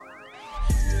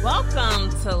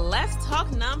Welcome to Let's Talk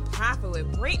Nonprofit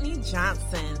with Brittany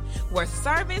Johnson, where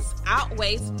service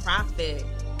outweighs profit.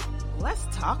 Let's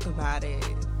talk about it.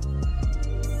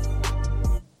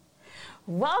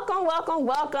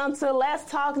 Welcome to Let's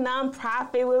Talk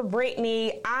Nonprofit with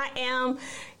Brittany. I am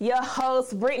your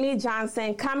host, Brittany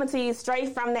Johnson, coming to you straight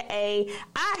from the A.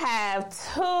 I have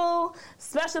two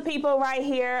special people right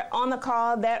here on the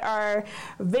call that are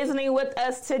visiting with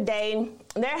us today.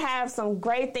 They have some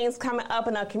great things coming up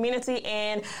in our community,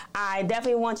 and I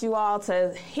definitely want you all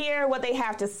to hear what they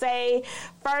have to say.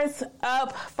 First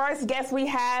guest we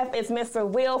have is Mr.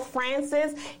 Will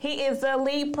Francis. He is the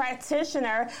lead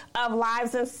practitioner of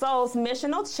Lives and Souls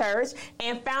Missional Church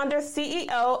and founder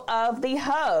CEO of The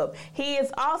Hub. He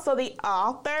is also the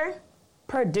author,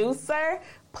 producer,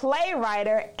 playwright,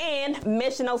 and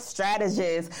missional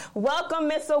strategist. Welcome,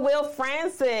 Mr. Will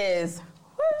Francis.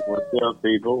 What's up,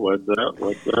 people? What's up?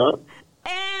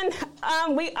 And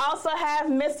we also have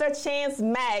Mr. Chance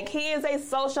Mack. He is a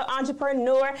social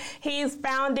entrepreneur. He's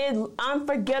founded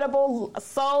Unforgettable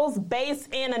Souls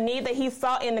based in a need that he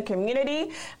saw in the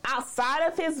community. Outside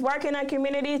of his work in the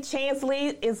community, Chance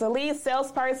is a lead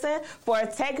salesperson for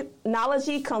a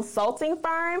technology consulting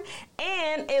firm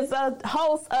and is a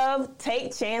host of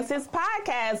Take Chances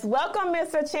podcast. Welcome,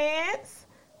 Mr. Chance.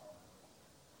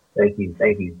 Thank you.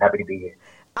 Happy to be here.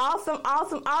 Awesome.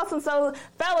 So,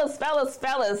 fellas,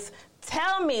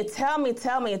 tell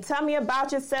me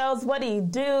about yourselves. What do you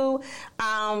do?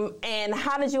 And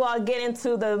how did you all get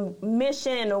into the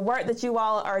mission and the work that you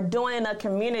all are doing in the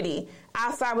community?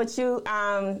 I'll start with you,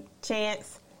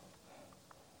 Chance.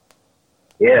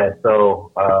 Yeah,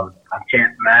 so I'm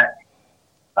Chance Mack.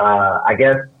 I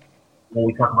guess when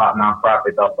we talk about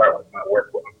nonprofits, I'll start with my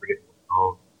work with Unforgettable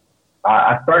Souls.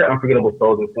 I started Unforgettable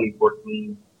Souls in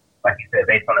 2014. Like you said,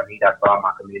 based on a need I saw in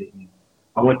my community.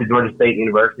 I went to Georgia State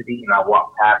University and I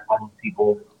walked past homeless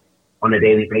people on a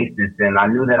daily basis, and I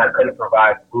knew that I couldn't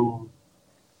provide food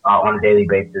on a daily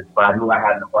basis, but I knew I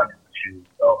had an abundance of shoes.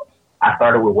 So I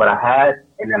started with what I had,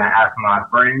 and then I asked my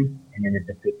friends, and then it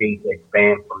just continued to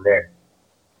expand from there.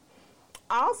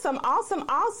 Awesome.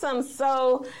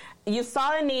 So you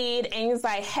saw the need and you was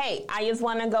like, hey, I just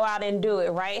want to go out and do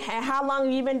it, right? And how long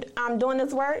have you been doing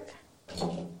this work?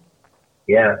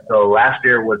 Yeah, so last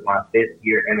year was my 5th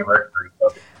year anniversary,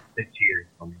 so 6 years.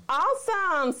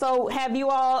 Awesome. So have you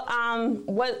all,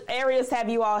 what areas have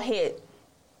you all hit?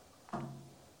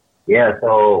 Yeah,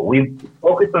 so we've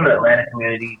focused on the Atlanta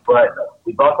community, but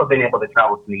we've also been able to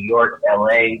travel to New York,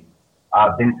 LA,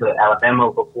 been to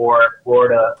Alabama before,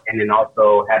 Florida, and then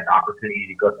also had the opportunity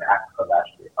to go to Africa last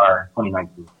year, or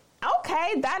 2019.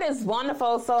 Okay, that is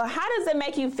wonderful. So how does it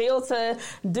make you feel to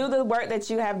do the work that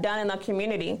you have done in the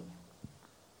community?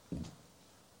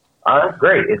 That's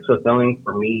great. It's fulfilling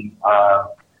for me. I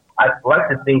like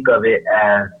to think of it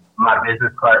as my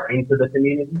business card into the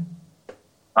community.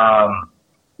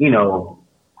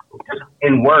 Just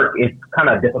in work, it's kind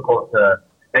of difficult to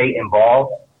stay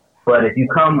involved. But if you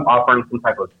come offering some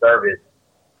type of service,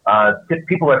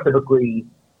 people are typically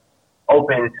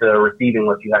open to receiving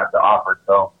what you have to offer.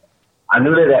 So I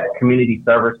knew that community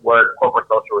service work, corporate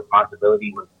social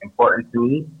responsibility was important to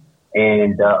me.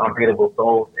 And Unforgettable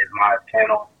Souls is my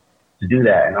channel to do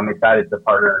that, and I'm excited to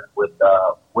partner with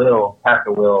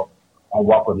Pastor Will, on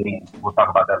Walk With Me. We'll talk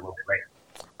about that a little bit later.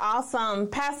 Awesome.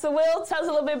 Pastor Will, tell us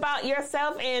a little bit about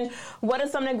yourself and what are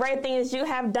some of the great things you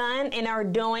have done and are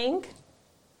doing.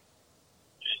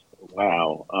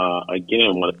 Wow. Again,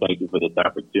 I want to thank you for this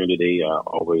opportunity.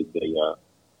 Always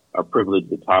a privilege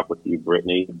to talk with you,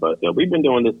 Brittany. But we've been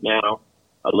doing this now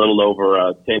a little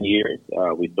over 10 years.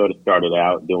 We sort of started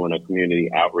out doing a community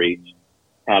outreach,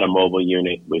 had a mobile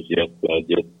unit, was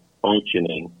just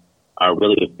functioning,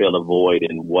 really to fill a void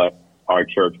in what our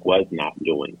church was not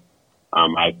doing.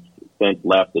 I've since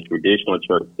left the traditional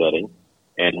church setting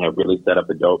and have really set up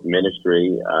a dope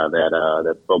ministry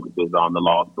that focuses on the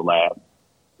lost, the last,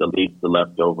 the least, the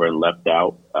left over and left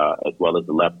out, as well as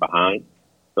the left behind.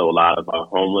 So a lot of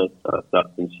homeless,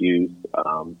 substance use,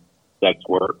 sex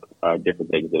work, different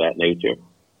things of that nature.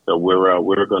 So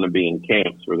we're going to be in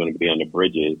camps. We're going to be on the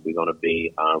bridges. We're going to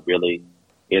be really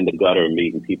in the gutter,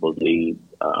 meeting people's needs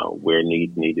where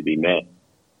needs need to be met.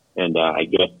 And I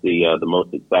guess the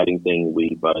most exciting thing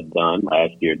we've done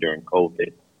last year during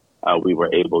COVID, we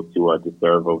were able to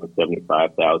serve over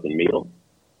 75,000 meals.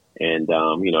 And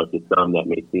to some that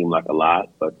may seem like a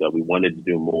lot, but we wanted to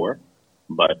do more.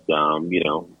 But the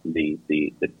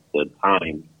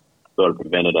time sort of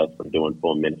prevented us from doing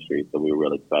full ministry. So we were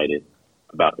really excited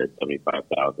about that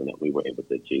 75,000 that we were able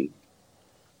to achieve.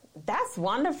 That's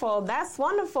wonderful. That's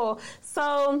wonderful.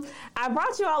 So I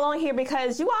brought you all on here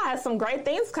because you all have some great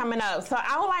things coming up. So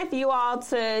I would like for you all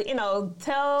to,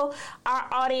 tell our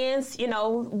audience,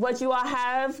 what you all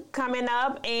have coming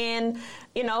up and,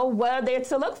 what they're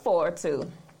to look forward to.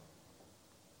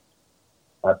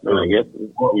 Absolutely. I guess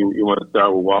you want to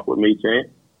start with Walk With Me, Chance?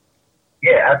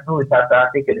 Yeah, absolutely, Pastor. I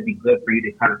think it'd be good for you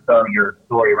to kind of tell your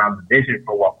story around the vision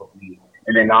for Walk With Me,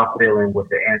 and then I'll fill in with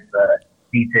the answer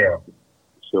detail.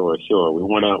 Sure. We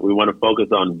want to focus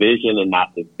on vision and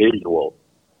not the visual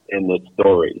in the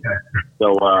story.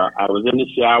 So I was in the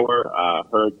shower,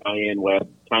 heard Kanye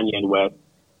West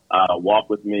Walk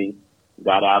With Me,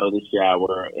 got out of the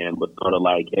shower and was sort of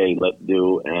like, hey, let's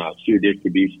do a shoe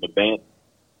distribution event.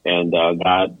 And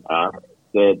God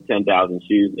said 10,000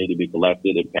 shoes need to be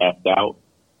collected and passed out,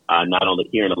 not only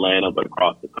here in Atlanta, but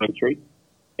across the country.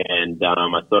 And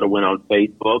I sort of went on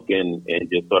Facebook and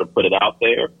just sort of put it out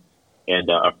there. And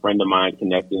a friend of mine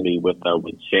connected me with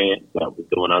Chance that was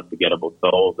doing Unforgettable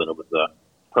Souls, and it was a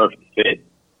perfect fit.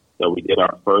 So we did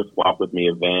our first Walk With Me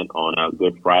event on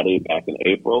Good Friday back in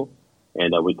April,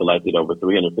 and we collected over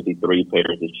 353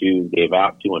 pairs of shoes, gave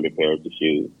out 200 pairs of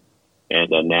shoes.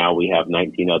 And now we have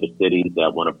 19 other cities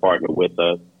that want to partner with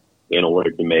us in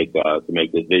order to make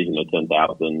this vision of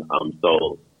 10,000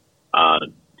 souls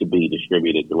to be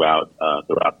distributed throughout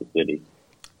the city.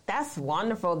 That's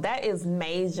wonderful. That is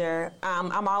major.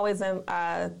 I'm always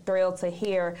thrilled to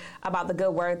hear about the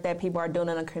good work that people are doing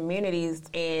in the communities.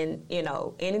 And,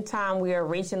 anytime we are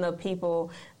reaching the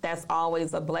people, that's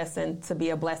always a blessing to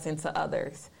be a blessing to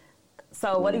others.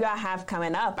 So what do y'all have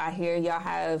coming up? I hear y'all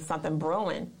have something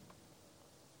brewing.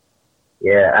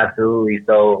 Yeah, absolutely.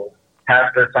 So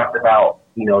Pastor talked about,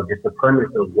 just the premise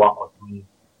of Walk With Me.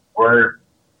 We're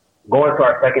going to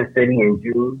our second city in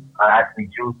June,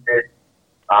 actually June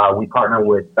 5th. We partner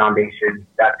with Foundation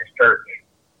Baptist Church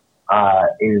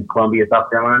in Columbia,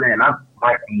 South Carolina, and I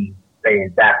might be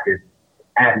saying Baptist,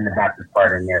 adding the Baptist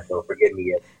part in there, so forgive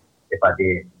me if I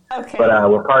did. Okay. But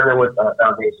we're partnering with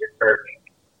Foundation Church,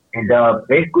 and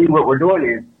basically what we're doing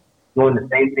is doing the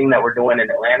same thing that we're doing in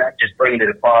Atlanta, just bringing it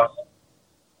across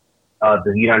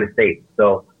the United States.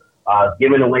 So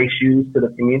giving away shoes to the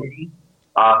community,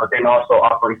 but then also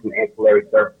offering some ancillary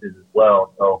services as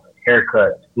well, so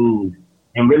haircuts, food,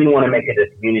 and really want to make it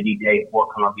a community day for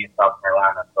Columbia, South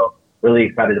Carolina. So really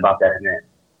excited about that event.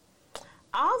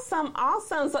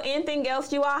 Awesome. So anything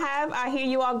else you all have? I hear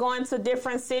you all going to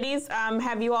different cities.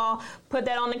 Have you all put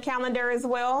that on the calendar as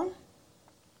well?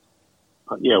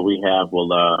 Yeah, we have.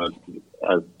 Well,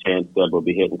 as Chance said, we'll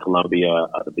be hitting Columbia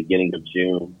at the beginning of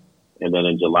June. And then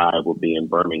in July, we'll be in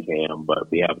Birmingham. But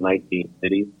we have 19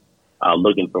 cities.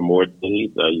 Looking for more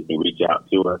cities, you can reach out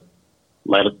to us.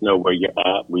 Let us know where you're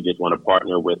at. We just want to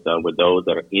partner with those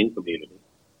that are in community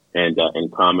and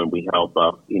come and we help,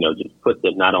 just put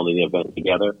not only the event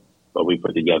together, but we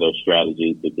put together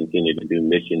strategies to continue to do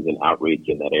missions and outreach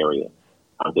in that area.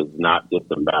 Because it's not just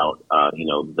about,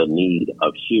 the need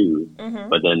of shoes,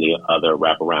 but then the other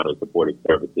wraparound and supportive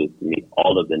services to meet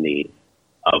all of the needs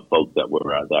of folks that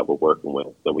we're working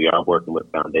with. So we are working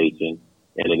with Foundation,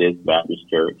 and it is Baptist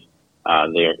Church.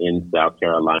 They're in South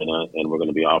Carolina, and we're going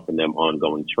to be offering them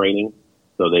ongoing training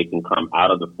so they can come out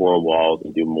of the four walls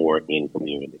and do more in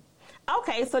community.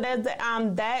 Okay, so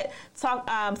that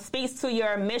speaks to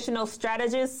your missional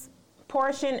strategist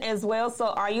portion as well. So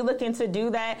are you looking to do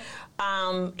that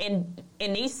in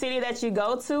each city that you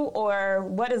go to, or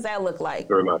what does that look like?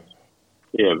 Very much.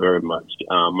 Yeah, very much.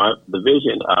 The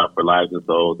vision for Lives and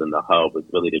Souls and the Hub is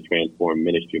really to transform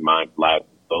ministry minds, lives,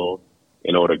 and souls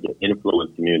in order to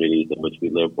influence communities in which we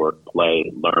live, work,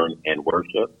 play, learn, and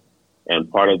worship.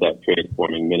 And part of that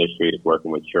transforming ministry is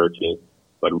working with churches,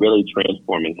 but really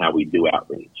transforming how we do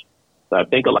outreach. So I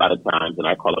think a lot of times, and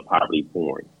I call it poverty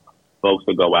porn, folks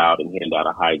will go out and hand out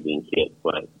a hygiene kit,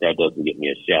 but that doesn't get me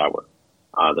a shower.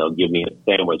 They'll give me a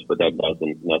sandwich, but that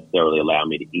doesn't necessarily allow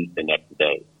me to eat the next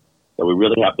day. So we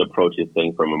really have to approach this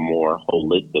thing from a more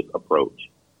holistic approach.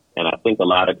 And I think a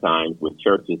lot of times with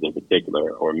churches in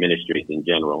particular or ministries in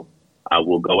general,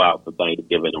 we'll go out for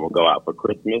Thanksgiving and we'll go out for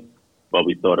Christmas, but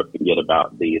we sort of forget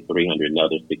about the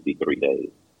 363 days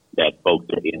that folks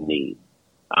are in need.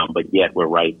 But yet we're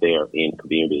right there in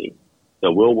community.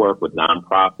 So we'll work with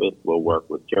nonprofits, we'll work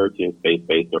with churches,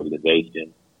 faith-based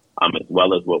organizations, as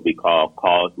well as what we call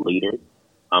cause leaders,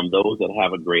 those that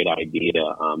have a great idea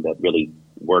that really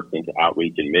works into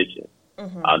outreach and mission.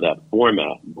 That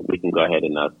format, we can go ahead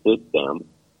and assist them,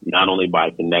 not only by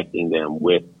connecting them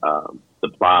with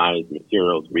supplies,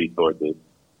 materials, resources,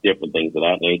 different things of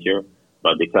that nature,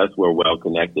 but because we're well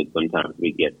connected, sometimes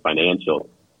we get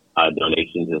financial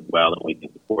donations as well, and we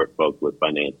can support folks with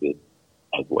finances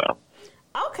as well.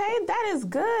 Okay, that is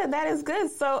good. That is good.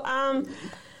 So,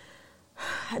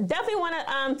 definitely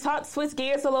want to switch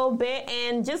gears a little bit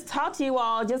and just talk to you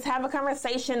all, just have a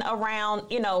conversation around,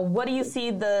 what do you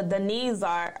see the needs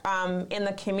are in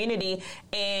the community,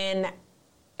 and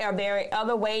are there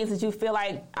other ways that you feel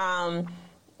like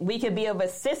we could be of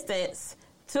assistance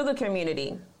to the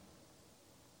community?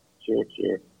 Sure.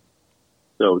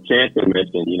 So Chance had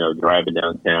mentioned, driving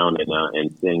downtown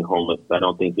and seeing homeless. I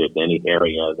don't think there's any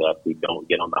area that we don't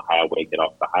get off the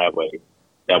highway,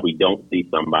 that we don't see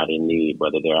somebody in need,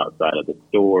 whether they're outside of the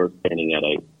store, standing at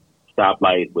a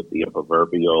stoplight with the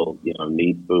proverbial,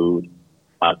 need food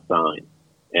sign.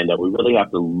 And that we really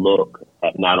have to look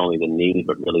at not only the need,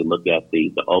 but really look at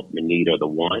the ultimate need or the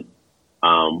want.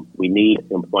 We need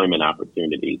employment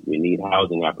opportunities. We need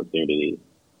housing opportunities.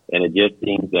 And it just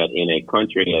seems that in a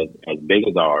country as big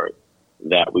as ours,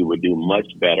 that we would do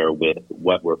much better with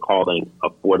what we're calling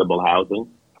affordable housing.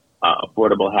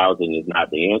 Affordable housing is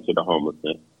not the answer to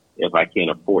homelessness if I can't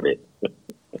afford it.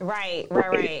 Right.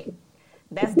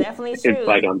 That's definitely true. It's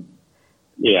like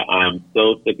I'm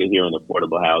so sick of hearing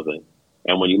affordable housing.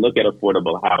 And when you look at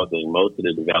affordable housing, most of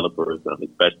the developers,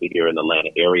 especially here in the Atlanta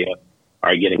area,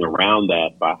 are getting around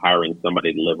that by hiring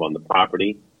somebody to live on the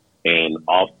property and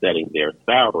offsetting their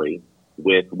salary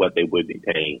with what they would be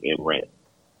paying in rent.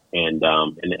 And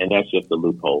that's just a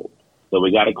loophole. So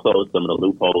we got to close some of the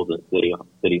loopholes in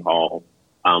City Hall,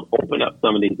 open up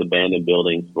some of these abandoned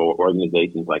buildings for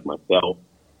organizations like myself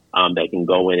that can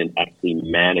go in and actually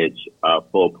manage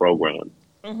full programs.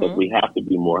 Because we have to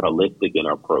be more holistic in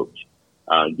our approach,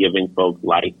 giving folks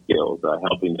life skills,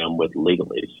 helping them with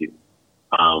legal issues,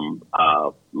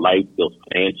 life skills,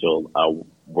 financial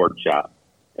workshops,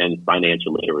 and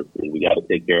financial literacy. We got to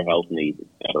take care of health needs,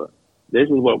 et cetera. This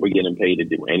is what we're getting paid to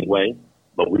do anyway,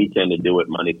 but we tend to do it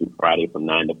Monday through Friday from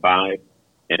 9 to 5.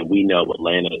 And we know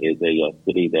Atlanta is a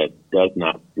city that does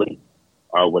not sleep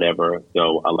or whatever.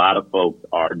 So a lot of folks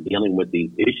are dealing with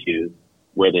these issues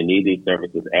where they need these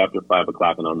services after 5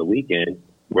 o'clock and on the weekend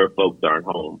where folks aren't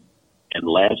home. And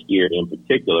last year in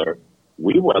particular,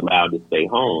 we were allowed to stay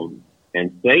home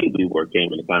and say we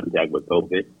came into contact with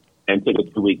COVID and took a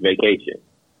 2-week vacation.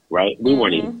 Right? We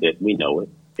weren't even sick. We know it.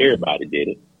 Everybody did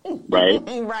it. Right?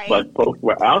 Right. But folks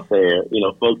were out there,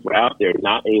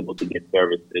 not able to get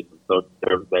services from social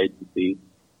service agencies,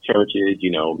 churches,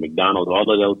 McDonald's, all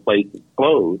of those places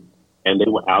closed, and they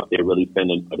were out there really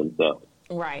fending for themselves.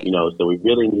 Right. So we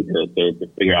really need to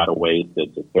figure out a way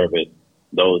to service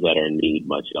those that are in need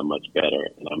much better.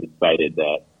 And I'm excited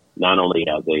that not only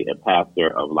as a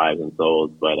pastor of Lives and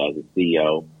Souls, but as a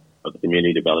CEO of the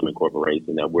Community Development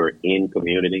Corporation, that we're in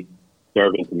community,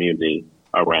 serving community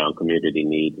around community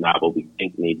needs, not what we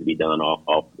think needs to be done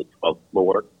off the 12th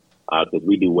floor, because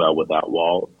we do well without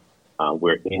walls.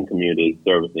 We're in community,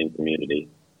 servicing community,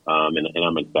 and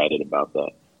I'm excited about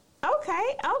that.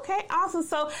 Okay, awesome.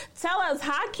 So tell us,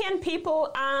 how can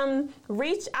people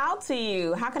reach out to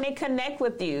you? How can they connect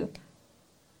with you?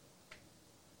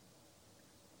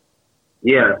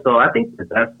 Yeah, so I think the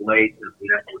best way to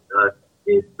connect with us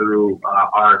is through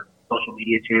our social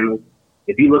media channels.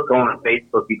 If you look on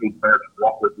Facebook, you can search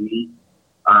Walk With Me,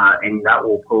 and that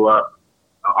will pull up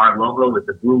our logo. It's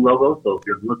a blue logo, so if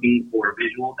you're looking for a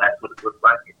visual, that's what it looks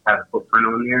like. It has a footprint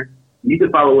on there. You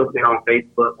can follow us there on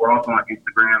Facebook. We're also on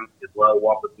Instagram as well,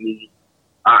 Walk With Me.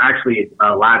 Actually, it's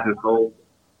Lives and Souls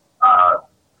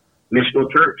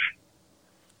Missional Church.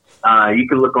 You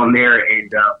can look on there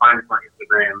and find us on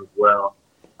Instagram as well.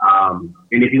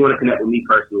 And if you want to connect with me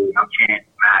personally, I'm Chance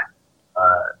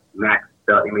Mack,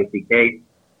 spelled M-A-C-K,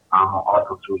 on all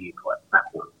social media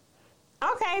platforms.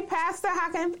 Okay, Pastor,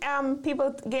 how can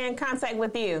people get in contact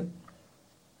with you?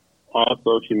 All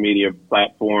social media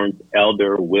platforms,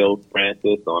 Elder Will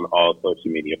Francis on all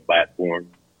social media platforms,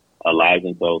 Lives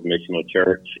and Souls Missional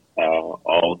Church,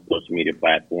 all social media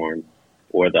platforms,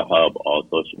 or the Hub, all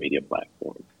social media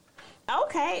platforms.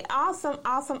 Okay, awesome.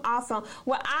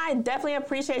 Well, I definitely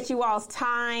appreciate you all's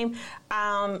time,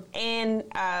 and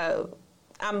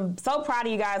I'm so proud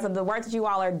of you guys of the work that you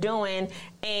all are doing,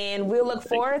 and we look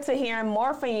forward to hearing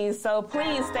more from you. So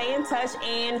please stay in touch,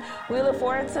 and we look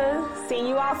forward to seeing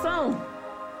you all soon.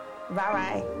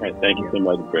 Bye-bye. All right, thank you so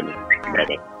much, Brittany.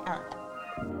 Bye-bye. All right.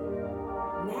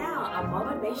 Now, a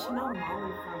motivational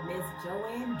moment from Ms.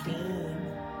 Joanne Dean.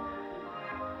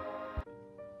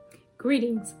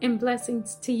 Greetings and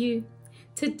blessings to you.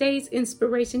 Today's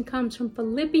inspiration comes from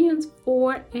Philippians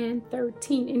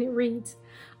 4:13, and it reads,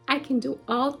 I can do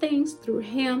all things through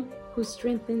him who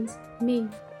strengthens me.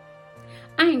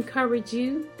 I encourage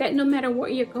you that no matter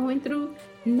what you're going through,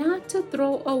 not to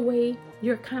throw away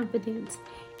your confidence.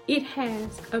 It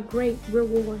has a great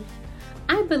reward.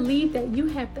 I believe that you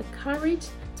have the courage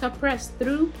to press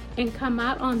through and come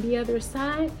out on the other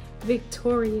side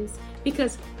victorious,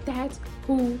 because that's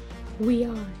who we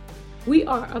are. We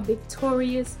are a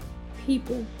victorious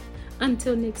people.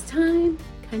 Until next time,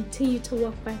 continue to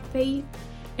walk by faith,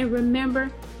 and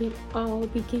remember, it all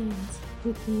begins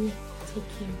with you. Take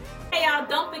care. Hey y'all,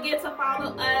 don't forget to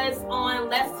follow us on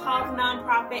Let's Talk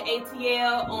Nonprofit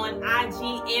ATL on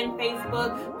IG and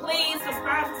Facebook. Please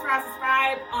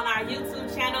subscribe on our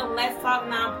YouTube channel, Let's Talk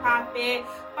Nonprofit.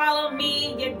 Follow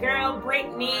me, your girl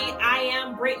Brittany. I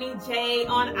am Brittany J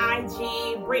on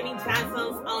IG, Brittany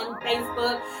Johnson's on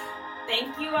Facebook.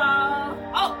 Thank you all.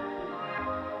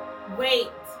 Oh, wait,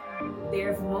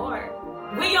 there's more.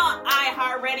 We on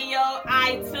iHeartRadio,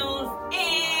 iTunes,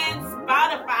 and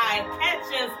Spotify. Catch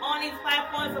us on these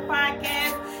platforms of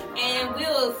podcasts, and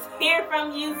we'll hear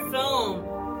from you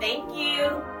soon. Thank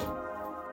you.